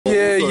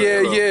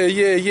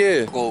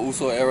yeah. Got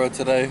also era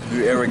today.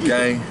 New era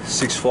gang,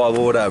 6'5",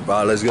 all that,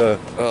 bro. Let's go.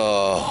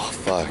 Oh,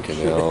 fucking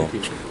hell.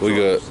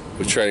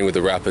 We're training with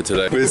the rapper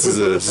today. This is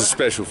a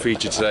special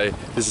feature today.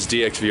 This is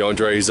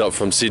Dxvndre. He's up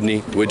from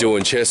Sydney. We're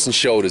doing chest and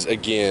shoulders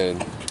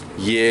again.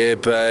 Yeah,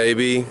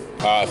 baby.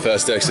 Alright,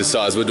 first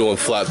exercise, we're doing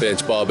flat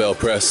bench barbell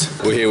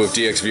press. We're here with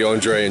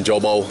Dxvndre and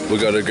Jobol. We're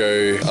gonna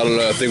go, I don't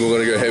know, I think we're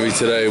gonna go heavy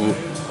today.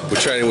 We're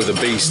training with a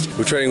beast.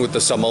 We're training with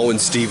the Samoan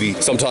Stevie.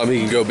 Sometimes he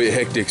can go a bit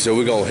hectic, so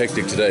we're going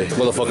hectic today.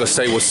 Motherfucker,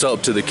 say what's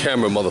up to the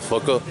camera,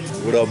 motherfucker.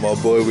 What up, my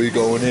boy? We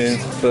going in.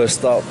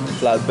 First up,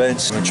 flat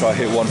bench. I'm gonna try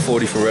hit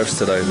 140 for reps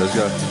today. Let's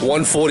go.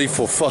 140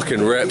 for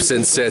fucking reps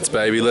and sets,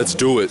 baby. Let's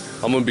do it.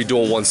 I'm gonna be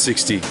doing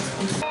 160.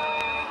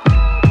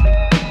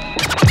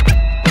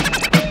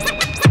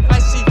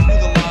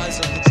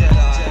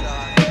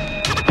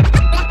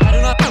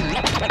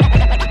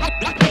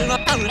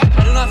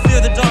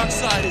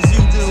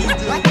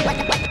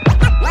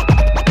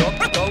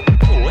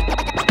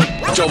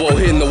 Jobbo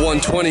hitting the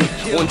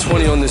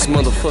 120 on this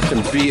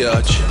motherfucking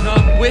biatch.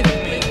 Not with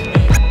me.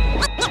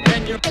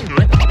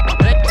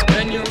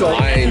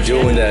 I ain't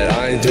doing that,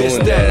 I ain't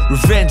doing that.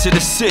 Revenge of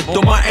the Sith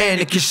on my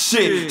ANAKIN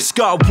shit.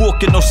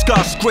 Skywalking on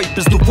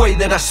skyscrapers the way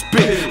that I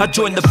spit. I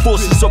joined the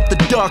forces of the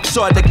dark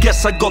side, I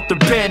guess I got the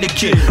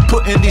panicking.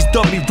 Putting these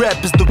dummy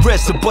rappers, the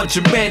rest a bunch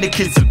of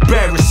mannequins.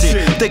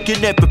 Embarrassing, they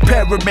can never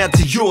paramount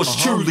to yours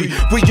truly.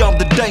 We on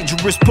the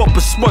dangerous pump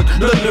of smoke,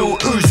 no little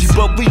Uzi.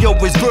 But we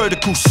always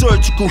vertical,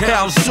 surgical,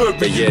 how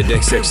serving. Yeah,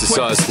 next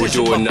exercise we're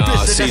doing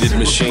seated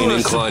machine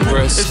incline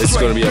press. It's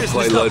gonna be a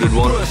plate loaded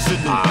one.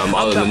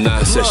 Other than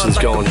that, session's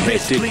going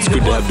hectic. It's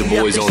good to have the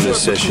boys on this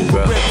session,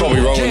 bro.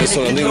 Probably wrong on this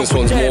one. I think this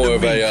one's more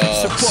of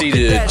a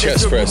seated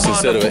chest press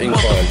instead of an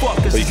incline.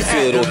 But you can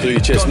feel it all through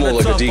your chest, more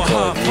like a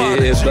decline.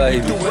 Yeah,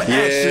 baby.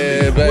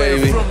 Yeah,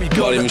 baby.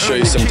 Might even show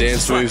you some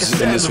dance moves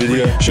in this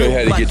video. Show you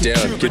how to get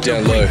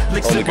down low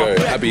on the go.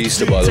 Happy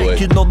Easter, by the way.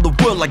 On the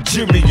world like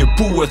Jimmy and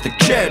Bullworth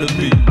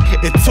Academy.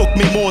 It took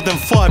me more than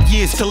 5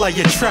 years to lay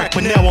a track,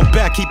 but now I'm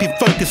back, keeping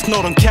focused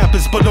not on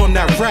cappers but on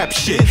that rap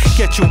shit.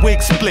 Get your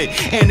wig split,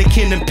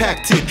 ANAKIN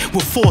impacted.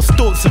 With force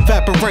thoughts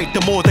evaporate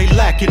the more they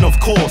lacking, of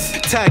course.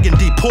 Tag and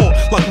deport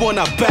like one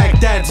of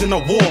Baghdad's in a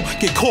war.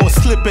 Get caught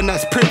slipping,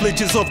 that's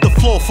privileges of the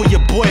floor for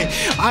your boy.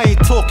 I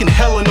ain't talking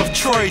Helen of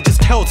Troy,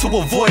 just hell to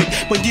avoid.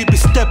 When you be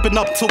stepping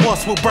up to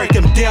us, we'll break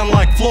them down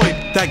like Floyd.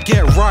 That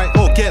get right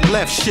or get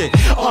left shit,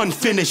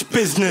 unfinished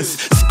business.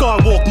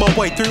 Skywalk my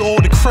way through all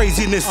the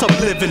craziness I'm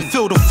living.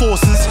 Feel the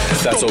forces.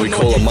 That's what we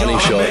call a money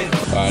shot.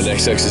 Alright,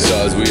 next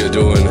exercise we are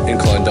doing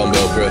incline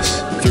dumbbell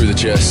press through the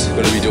chest.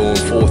 Gonna be doing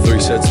 4 3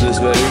 sets of this,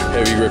 baby.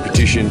 Heavy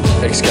repetition,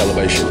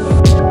 excalibration.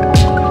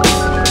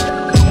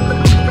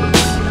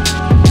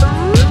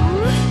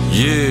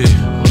 Yeah.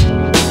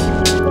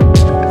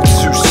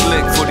 Too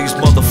slick for these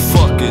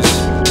motherfuckers.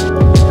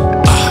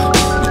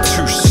 We're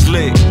too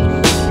slick.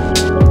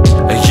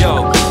 Hey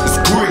yo, it's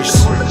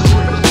Grease.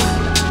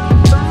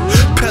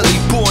 Pelly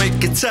boy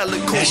can tell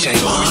it cool.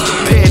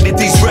 Bandit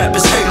these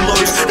rappers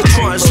halos. They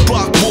try and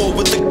spark war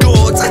with the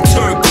gods. I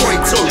turn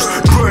Kratos.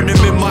 Burn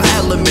them in my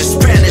element.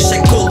 Spanish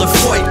they call it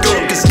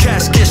fuego. Cause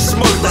cash gets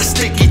smoked like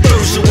sticky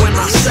Doja when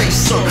I say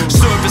so.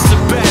 Service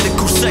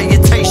sabbatical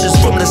salutations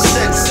from the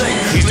sensei.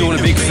 He's doing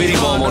a big fitty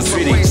bomb on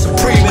fitty.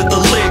 Supreme at the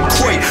lid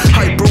crate.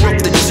 Hyper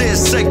up the gin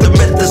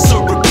segment, the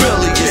so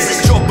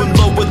rebellious. Dropping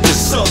low with the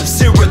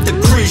sub-0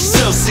 degrees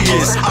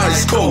Celsius.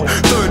 Ice cold,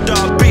 third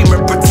eye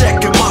beaming,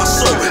 protecting my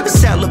soul.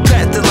 It's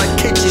telepathic like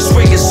Kenji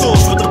swinging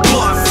swords with a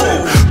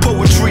blindfold.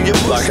 Poetry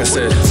and Like I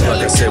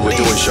said, we're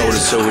doing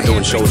shoulders, so we're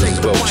doing shoulders as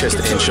well, chest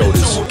and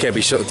shoulders. Can't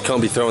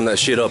be throwing that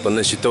shit up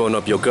unless you're throwing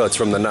up your guts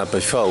from the night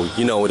before.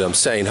 You know what I'm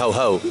saying? Ho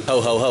ho,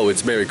 ho ho ho.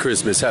 It's Merry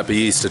Christmas, Happy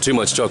Easter. Too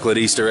much chocolate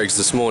Easter eggs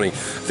this morning. I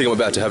think I'm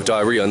about to have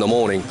diarrhea in the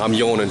morning. I'm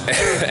yawning.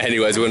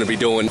 Anyways, we're gonna be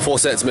doing 4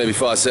 sets, maybe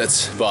 5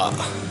 sets, but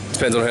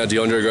depends on how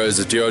Dxvndre goes.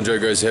 If Dxvndre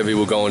goes heavy,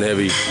 we're going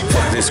heavy.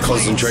 Fuck this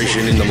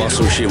concentration in the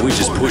muscle shit. We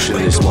just pushing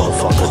this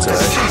motherfucker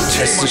today.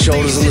 Chest and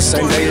shoulders on the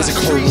same day is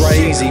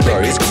crazy, bro.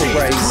 It's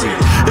crazy.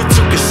 it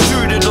took a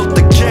student of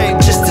the game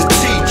just to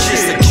teach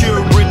it.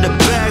 Secure in the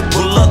bag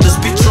while others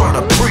be trying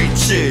to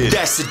preach it.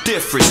 That's the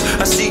difference.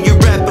 I see you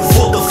rapping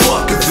for the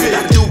fuck of it.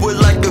 I do it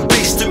like a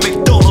beast to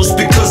McDonald's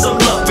because I'm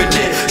loving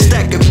it.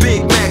 Stacking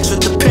Big Macs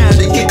with the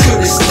pounder, you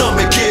couldn't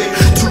stomach it.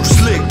 Too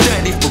slick,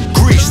 daddy from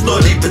Greece,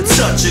 not even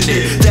touching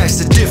it. That's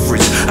the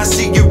difference. I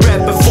see you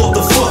rapping for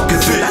the fuck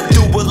of it. I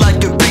do it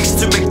like a beast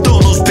to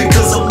McDonald's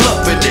because I'm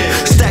loving it.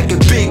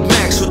 Stacking Big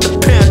Macs with the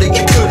pounder,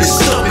 you couldn't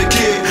stomach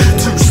it.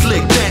 Too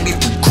slick, daddy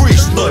from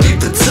Greece, not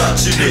even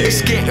touching it.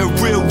 It's getting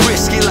real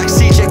risky like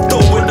CJ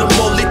throwing a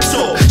molly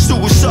talk.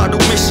 Suicidal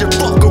mission,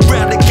 fuck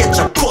around and get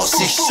your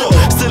posse shot.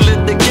 Still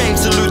in the game,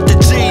 salute the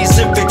G's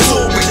and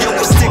Victoria.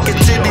 We're sticking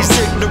to these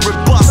ignorant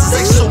bosses,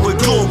 they so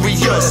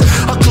inglorious.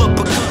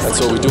 That's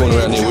what we're doing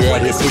around here. We're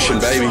out here pushing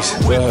babies.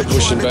 We're out here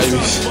pushing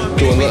babies.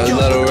 Doing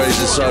lateral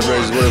raises, side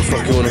raises, whatever the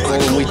fuck you want to call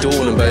them. We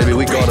doing them, baby.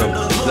 We got them.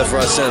 Left,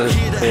 right, center.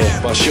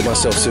 Yeah, I shit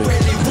myself too.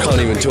 Can't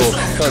even talk.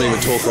 Can't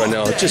even talk right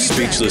now. Just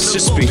speechless.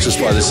 Just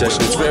speechless by this session.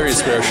 It's very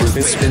inspiring.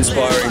 It's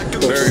inspiring.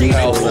 Very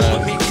powerful.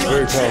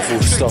 Very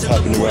powerful stuff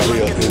happening right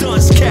here.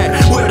 Dunce cat,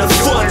 where the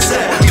fun's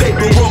at?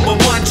 Paper on my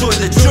mind, join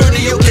the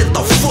journey, you'll get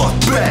the fuck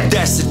back.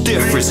 That's the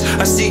difference.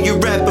 I see you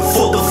rapping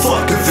for the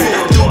fuck of it.